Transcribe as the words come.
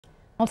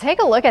Well,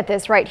 take a look at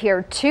this right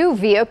here. Two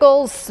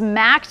vehicles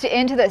smacked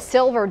into the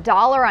silver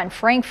dollar on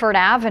Frankfort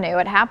Avenue.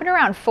 It happened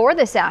around 4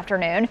 this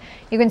afternoon.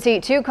 You can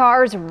see two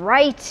cars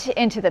right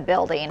into the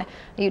building.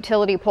 The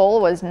utility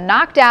pole was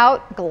knocked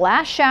out,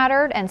 glass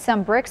shattered, and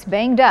some bricks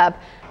banged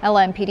up.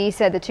 LMPD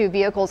said the two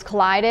vehicles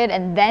collided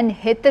and then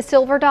hit the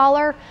silver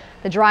dollar.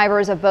 The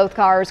drivers of both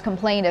cars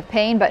complained of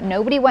pain, but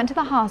nobody went to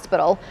the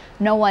hospital.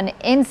 No one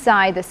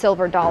inside the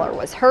silver dollar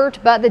was hurt,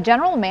 but the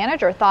general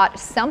manager thought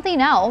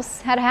something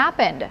else had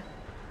happened.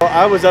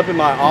 I was up in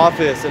my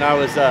office and I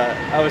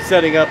was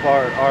setting up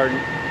our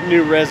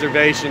new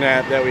reservation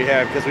app that we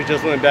have because we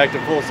just went back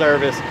to full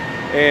service,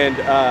 and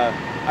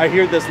I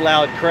hear this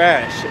loud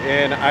crash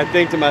and I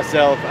think to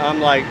myself, I'm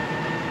like,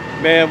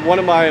 man, one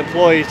of my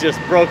employees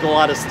just broke a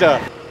lot of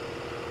stuff.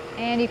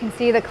 And you can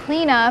see the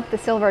cleanup. The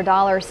silver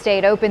dollar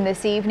stayed open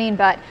this evening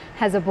but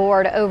has a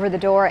board over the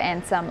door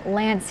and some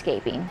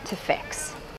landscaping to fix.